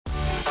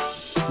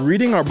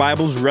Reading our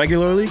Bibles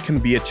regularly can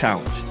be a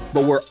challenge,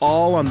 but we're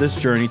all on this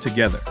journey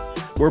together.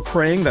 We're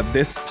praying that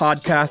this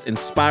podcast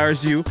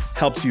inspires you,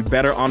 helps you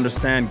better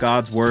understand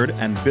God's Word,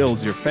 and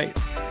builds your faith.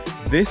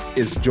 This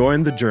is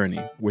Join the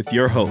Journey with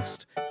your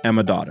host,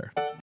 Emma Dotter.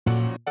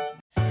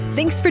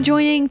 Thanks for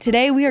joining.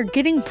 Today we are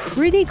getting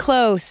pretty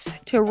close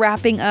to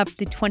wrapping up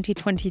the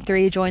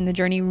 2023 Join the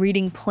Journey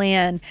reading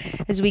plan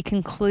as we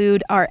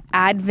conclude our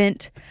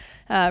Advent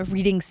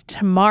readings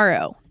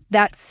tomorrow.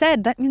 That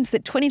said, that means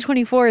that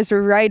 2024 is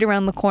right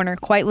around the corner,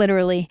 quite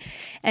literally.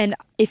 And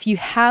if you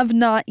have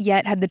not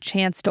yet had the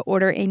chance to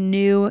order a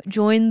new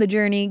Join the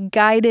Journey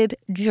guided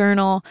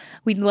journal,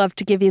 we'd love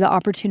to give you the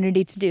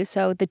opportunity to do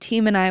so. The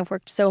team and I have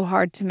worked so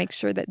hard to make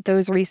sure that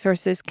those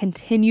resources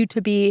continue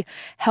to be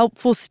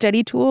helpful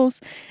study tools.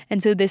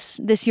 And so this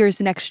year's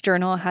next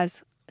journal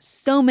has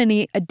so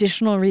many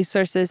additional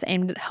resources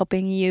aimed at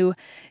helping you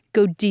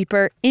go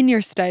deeper in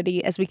your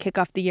study as we kick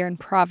off the year in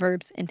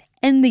Proverbs and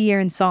end the year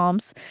in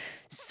Psalms.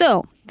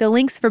 So the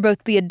links for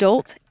both the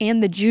adult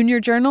and the junior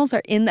journals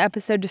are in the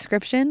episode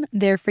description.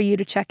 They're for you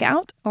to check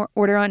out or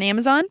order on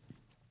Amazon.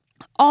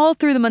 All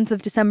through the month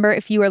of December,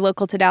 if you are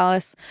local to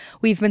Dallas,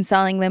 we've been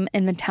selling them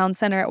in the town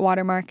center at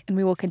Watermark, and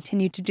we will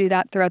continue to do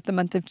that throughout the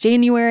month of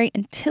January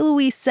until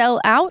we sell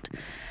out.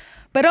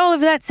 But all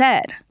of that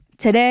said,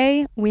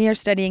 today, we are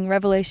studying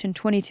Revelation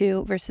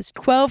 22, verses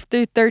 12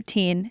 through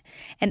 13,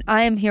 and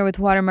I am here with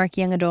Watermark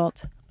Young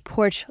Adult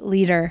Porch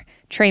Leader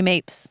Trey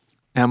Mapes.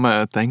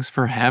 Emma, thanks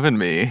for having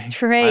me.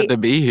 Trey, glad to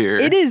be here.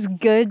 It is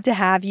good to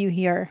have you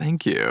here.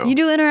 Thank you. You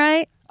doing all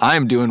right?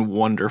 I'm doing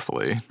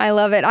wonderfully. I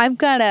love it. I've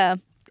got a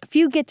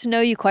few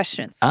get-to-know-you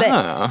questions.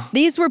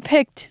 These were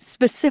picked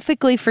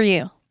specifically for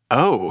you.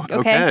 Oh,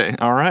 okay.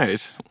 All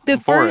right.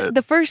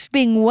 The first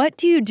being, what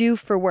do you do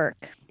for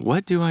work?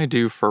 What do I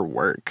do for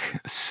work?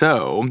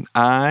 So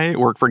I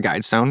work for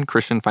Guidestone,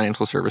 Christian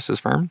financial services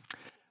firm,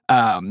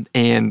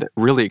 and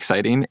really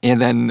exciting. And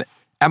then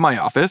at my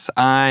office,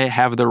 I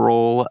have the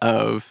role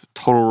of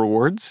Total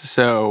Rewards.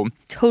 So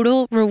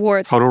Total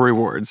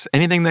Rewards.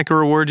 Anything that can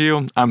reward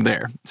you, I'm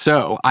there.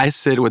 So I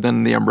sit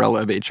within the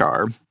umbrella of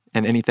HR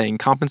and anything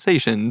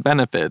compensation,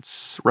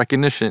 benefits,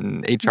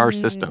 recognition, HR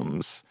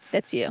systems.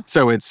 That's you.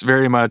 So it's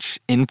very much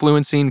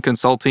influencing,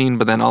 consulting,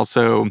 but then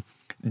also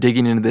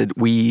digging into the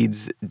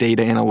weeds,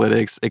 data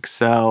analytics,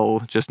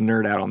 Excel, just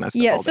nerd out on that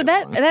stuff. Yeah, so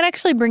that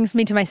actually brings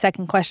me to my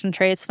second question,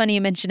 Trey. It's funny you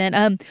mention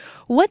it.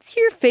 What's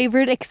your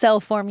favorite Excel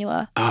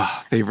formula?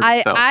 Favorite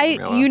Excel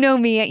formula? You know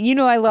me. You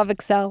know I love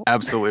Excel.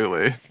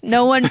 Absolutely.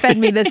 No one fed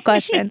me this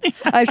question.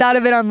 I thought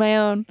of it on my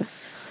own.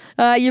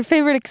 Your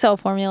favorite Excel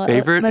formula?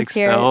 Favorite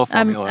Excel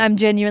formula? I'm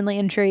genuinely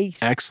intrigued.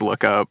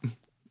 XLOOKUP.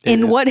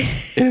 What?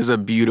 It is a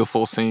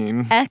beautiful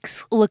scene.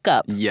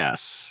 XLOOKUP.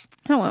 Yes.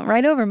 That went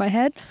right over my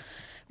head.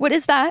 What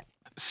is that?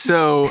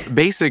 So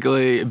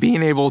basically,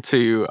 being able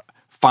to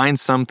find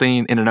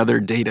something in another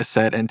data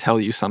set and tell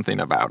you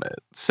something about it.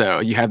 So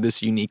you have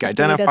this unique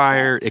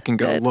identifier. It can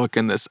go look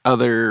in this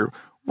other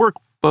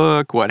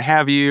workbook, what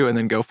have you, and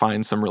then go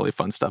find some really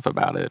fun stuff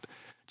about it.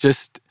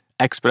 Just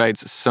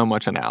expedites so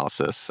much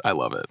analysis. I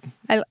love it.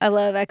 I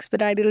love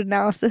expedited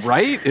analysis.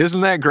 Right?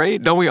 Isn't that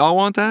great? Don't we all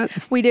want that?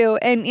 We do.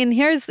 And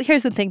here's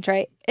the thing,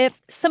 Trey.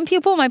 If some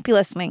people might be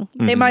listening,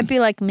 they might be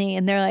like me,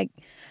 and they're like,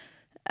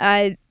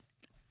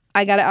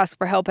 I got to ask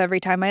for help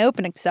every time I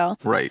open Excel.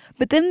 Right.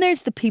 But then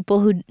there's the people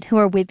who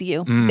are with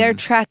you. They're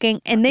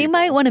tracking, and they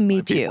might want to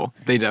meet you.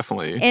 They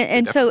definitely.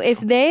 And so if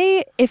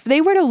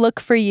they were to look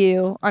for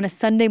you on a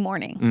Sunday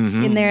morning,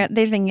 and they're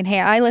thinking,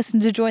 hey, I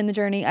listened to Join the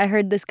Journey. I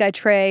heard this guy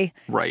Trey.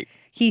 Right.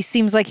 He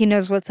seems like he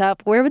knows what's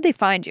up. Where would they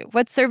find you?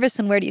 What service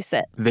and where do you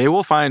sit? They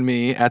will find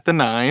me at the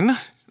 9.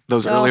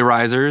 Those early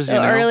risers,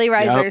 Early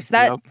risers.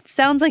 That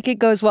sounds like it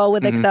goes well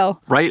with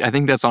Excel. Right? I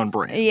think that's on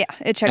brand. Yeah,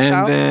 it checks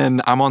out. And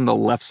then I'm on the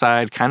left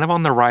side, kind of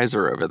on the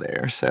riser over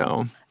there,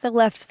 so. The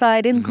left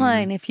side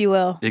incline, if you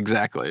will.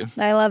 Exactly.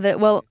 I love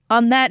it. Well,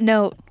 on that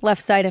note,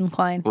 left side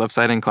incline. Left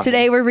side incline.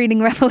 Today we're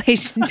reading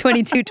Revelation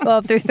 22,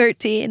 12 through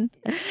 13.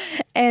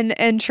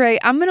 And Trey,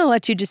 I'm going to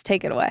let you just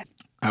take it away.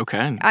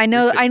 Okay. I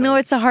know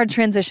it's a hard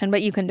transition,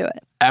 but you can do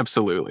it.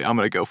 Absolutely. I'm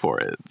going to go for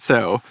it.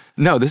 So,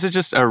 no, this is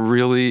just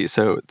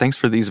so thanks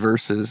for these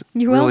verses.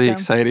 You're really welcome.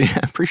 Exciting. I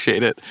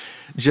appreciate it.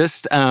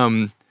 Just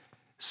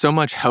so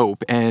much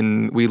hope.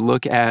 And we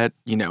look at,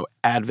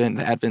 Advent,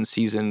 the Advent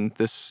season,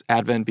 this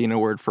Advent being a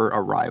word for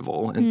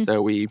arrival. And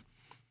so we're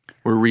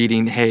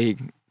reading, hey,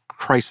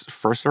 Christ's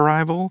first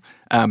arrival,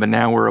 but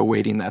now we're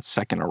awaiting that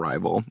second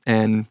arrival.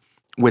 And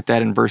with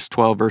that in verse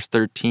 12, verse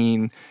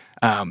 13,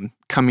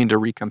 coming to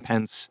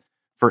recompense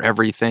for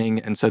everything.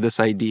 And so this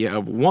idea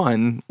of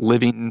one,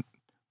 living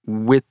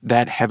with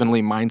that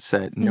heavenly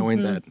mindset,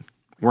 knowing that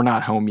we're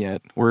not home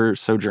yet, we're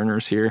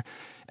sojourners here,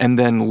 and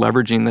then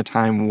leveraging the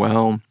time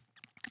well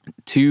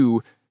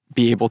to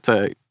be able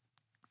to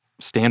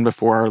stand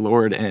before our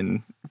Lord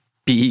and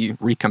be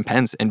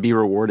recompensed and be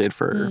rewarded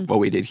for what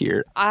we did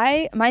here.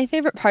 My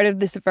favorite part of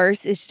this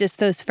verse is just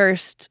those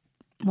first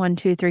 1,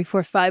 2, 3,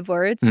 4, 5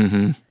 words.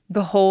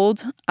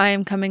 Behold, I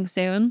am coming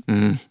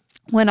soon.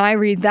 when I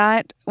read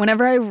that,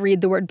 whenever I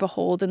read the word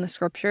behold in the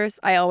scriptures,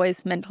 I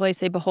always mentally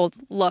say, behold,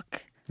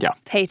 look,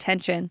 pay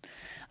attention.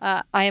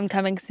 I am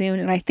coming soon.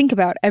 And I think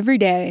about every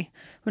day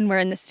when we're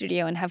in the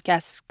studio and have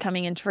guests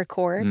coming in to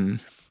record,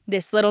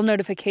 this little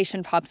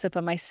notification pops up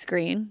on my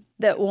screen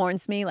that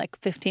warns me like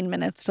 15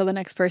 minutes till the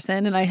next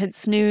person. And I hit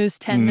snooze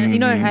 10 minutes. You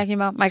know what I'm talking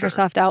about?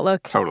 Microsoft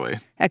Outlook. Totally.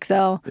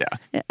 Excel.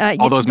 Yeah.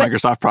 All those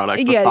Microsoft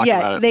products. Let's talk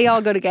about it. They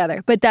all go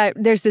together. But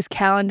there's this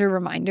calendar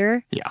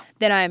reminder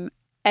that I'm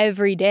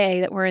every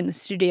day that we're in the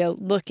studio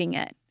looking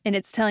at. And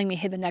it's telling me,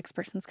 hey, the next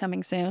person's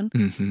coming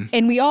soon.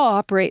 And we all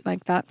operate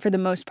like that for the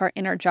most part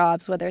in our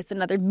jobs, whether it's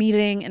another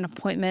meeting, an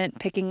appointment,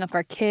 picking up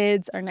our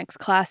kids, our next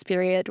class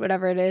period,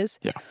 whatever it is.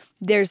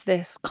 There's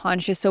this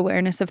conscious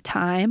awareness of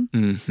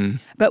time.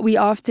 But we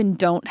often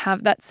don't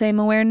have that same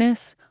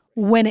awareness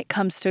when it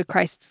comes to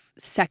Christ's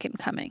second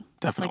coming.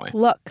 Definitely. Like,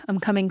 look, I'm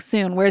coming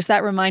soon. Where's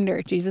that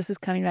reminder? Jesus is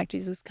coming back.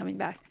 Jesus is coming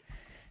back.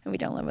 And we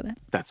don't live with it.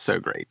 That's so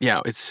great. Yeah,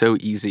 it's so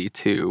easy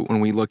to, when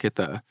we look at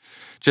the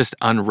just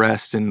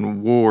unrest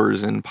and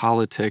wars and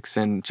politics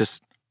and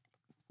just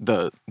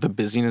the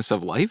busyness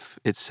of life,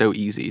 it's so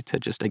easy to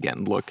just,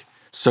 again, look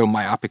so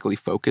myopically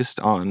focused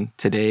on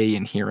today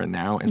and here and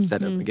now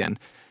instead of, again,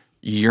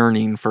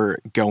 yearning for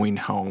going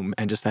home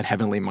and just that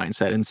heavenly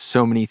mindset. And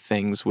so many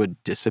things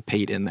would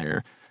dissipate in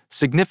their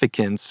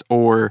significance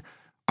or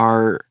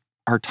our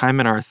time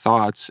and our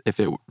thoughts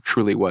if it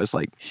truly was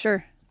like,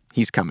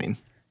 he's coming.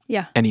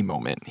 Any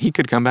moment. He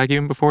could come back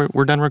even before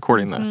we're done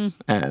recording this.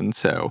 And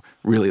so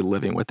really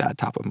living with that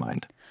top of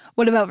mind.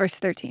 What about verse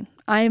 13?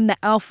 I am the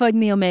Alpha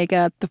and the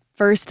Omega, the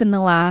first and the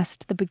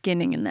last, the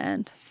beginning and the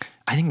end.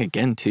 I think,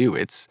 again, too,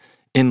 it's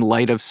in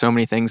light of so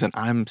many things, and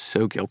I'm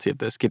so guilty of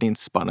this, getting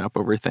spun up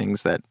over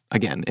things that,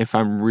 again, if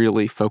I'm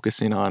really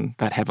focusing on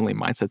that heavenly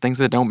mindset, things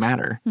that don't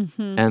matter,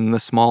 and the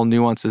small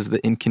nuances,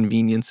 the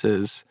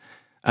inconveniences,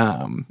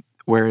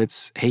 where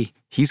it's, hey,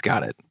 he's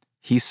got it.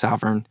 He's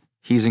sovereign.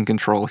 He's in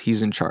control.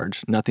 He's in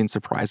charge. Nothing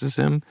surprises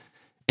him.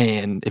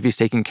 And if he's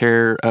taking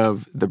care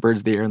of the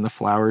birds of the air and the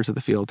flowers of the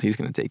field, he's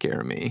going to take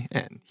care of me.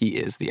 And he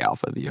is the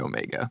Alpha, the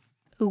Omega.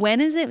 When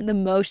is it the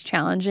most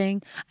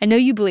challenging? I know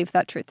you believe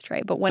that truth,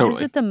 Trey, but when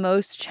is it the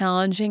most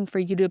challenging for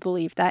you to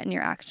believe that in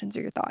your actions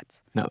or your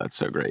thoughts? No, that's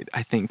so great.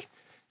 I think,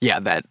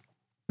 that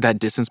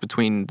distance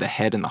between the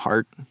head and the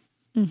heart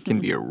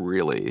can be a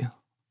really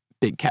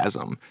big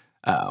chasm.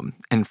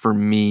 And for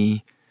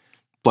me,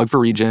 Plug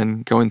for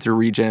Regen, going through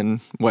Regen,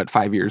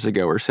 5 years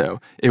ago or so,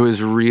 it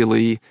was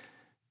really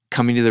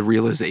coming to the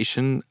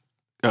realization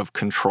of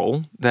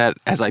control that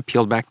as I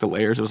peeled back the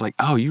layers, it was like,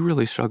 oh, you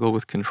really struggle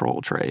with control,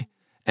 Trey.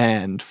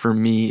 And for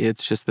me,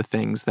 it's just the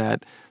things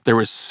that there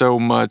was so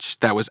much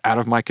that was out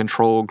of my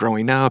control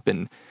growing up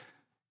and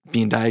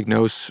being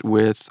diagnosed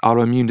with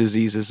autoimmune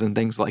diseases and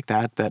things like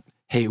that,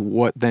 hey,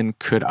 what then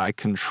could I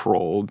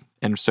control?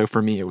 And so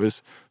for me, it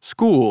was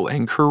school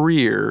and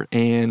career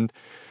and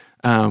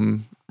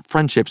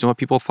friendships and what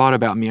people thought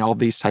about me, all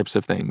these types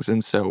of things.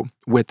 And so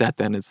with that,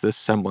 then it's this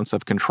semblance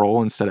of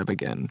control instead of,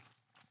 again,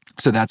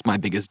 so that's my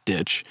biggest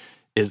ditch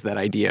is that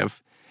idea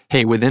of,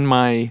 hey, within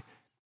my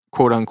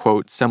quote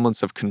unquote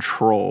semblance of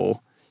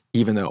control,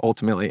 even though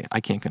ultimately I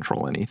can't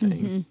control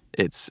anything,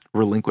 it's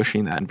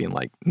relinquishing that and being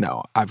like,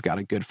 no, I've got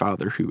a good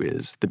Father who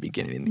is the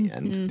beginning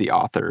and the end, the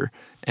author,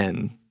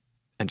 and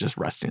just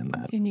resting in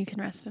that. And you can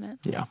rest in it.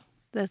 Yeah.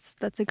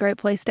 That's a great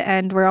place to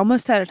end. We're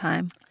almost out of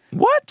time.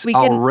 What?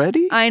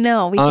 Already? I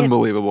know.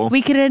 Unbelievable.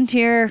 We could end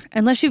here,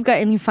 unless you've got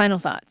any final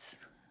thoughts.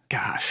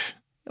 Gosh.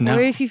 No. Or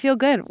if you feel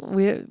good,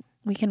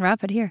 we can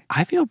wrap it here.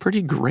 I feel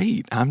pretty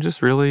great. I'm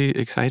just really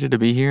excited to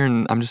be here,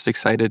 and I'm just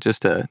excited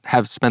just to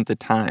have spent the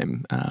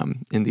time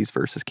in these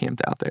verses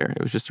camped out there.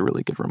 It was just a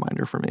really good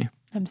reminder for me.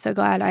 I'm so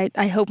glad.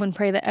 I hope and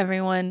pray that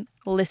everyone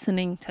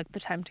listening took the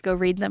time to go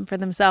read them for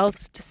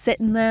themselves, to sit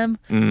in them,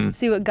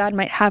 see what God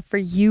might have for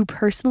you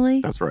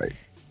personally. That's right.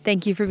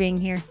 Thank you for being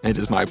here. It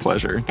is my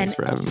pleasure. Thanks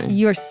for having me.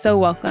 You're so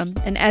welcome.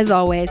 And as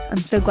always, I'm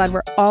so glad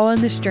we're all on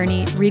this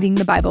journey reading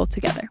the Bible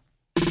together.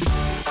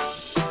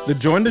 The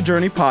Join the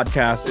Journey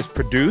podcast is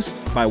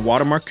produced by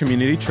Watermark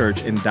Community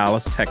Church in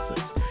Dallas,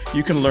 Texas.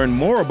 You can learn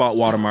more about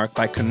Watermark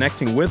by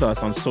connecting with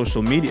us on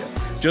social media.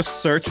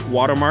 Just search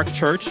Watermark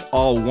Church,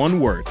 all one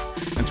word.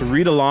 And to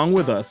read along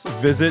with us,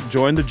 visit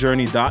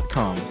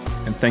jointhejourney.com.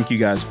 And thank you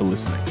guys for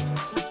listening.